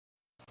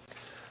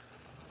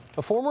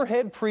A former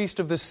head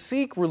priest of the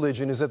Sikh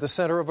religion is at the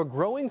center of a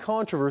growing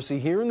controversy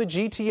here in the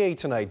GTA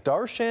tonight.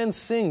 Darshan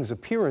Singh's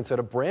appearance at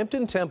a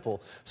Brampton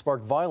temple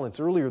sparked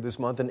violence earlier this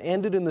month and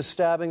ended in the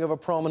stabbing of a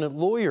prominent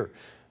lawyer.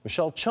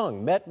 Michelle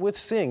Chung met with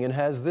Singh and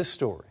has this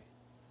story.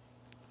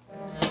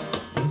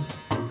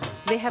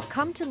 They have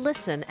come to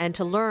listen and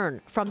to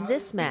learn from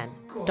this man,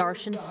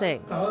 Darshan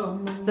Singh.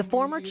 The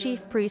former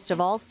chief priest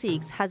of all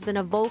Sikhs has been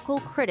a vocal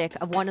critic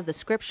of one of the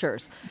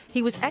scriptures.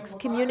 He was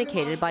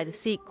excommunicated by the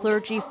Sikh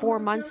clergy 4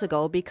 months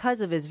ago because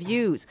of his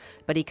views,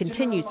 but he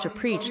continues to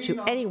preach to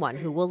anyone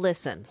who will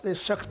listen.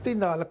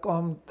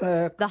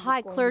 The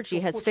high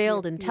clergy has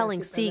failed in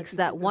telling Sikhs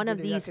that one of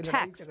these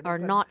texts are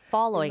not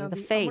following the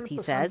faith, he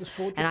says,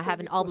 and I have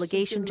an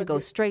obligation to go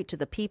straight to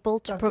the people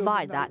to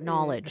provide that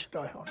knowledge.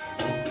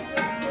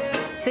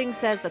 Singh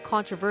says the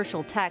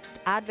controversial text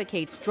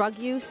advocates drug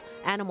use,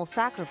 animal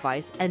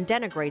sacrifice, and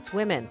denigrates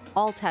women,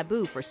 all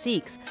taboo for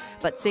Sikhs.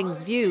 But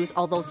Singh's views,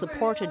 although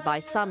supported by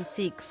some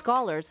Sikh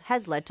scholars,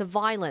 has led to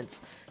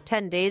violence.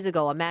 10 days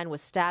ago, a man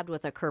was stabbed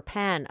with a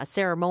kirpan, a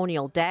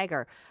ceremonial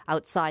dagger,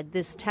 outside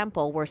this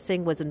temple where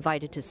Singh was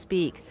invited to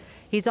speak.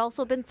 He's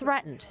also been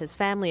threatened. His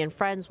family and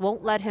friends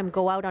won't let him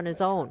go out on his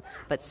own,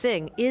 but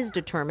Singh is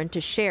determined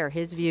to share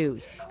his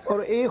views.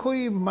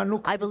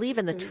 I believe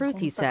in the truth,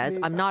 he says.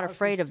 I'm not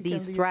afraid of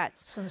these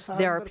threats.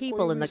 There are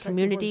people in the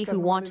community who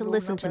want to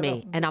listen to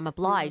me, and I'm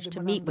obliged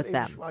to meet with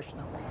them.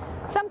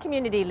 Some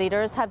community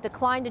leaders have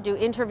declined to do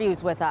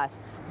interviews with us.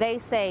 They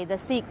say the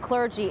Sikh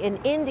clergy in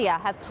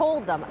India have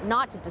told them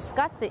not to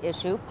discuss the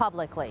issue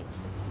publicly.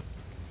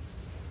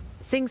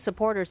 Singh's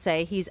supporters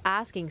say he's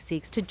asking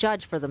Sikhs to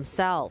judge for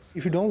themselves.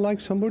 If you don't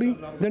like somebody,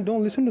 then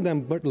don't listen to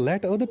them, but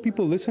let other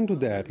people listen to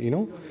that, you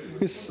know.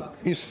 It's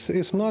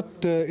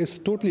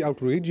totally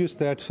outrageous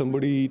that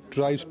somebody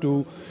tries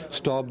to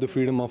stop the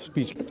freedom of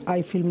speech.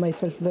 I feel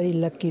myself very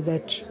lucky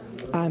that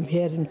I'm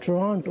here in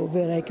Toronto,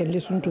 where I can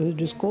listen to his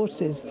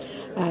discourses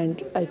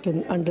and I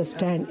can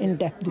understand in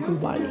depth the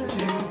Gurbaani.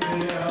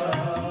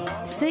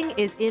 Singh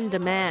is in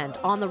demand,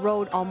 on the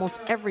road almost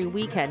every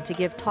weekend to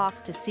give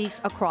talks to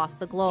Sikhs across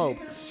the globe,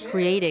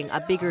 creating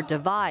a bigger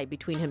divide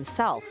between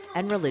himself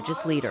and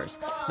religious leaders.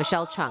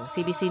 Michelle Chung,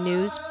 CBC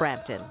News,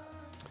 Brampton.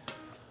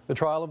 The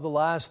trial of the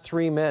last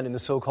 3 men in the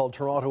so-called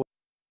Toronto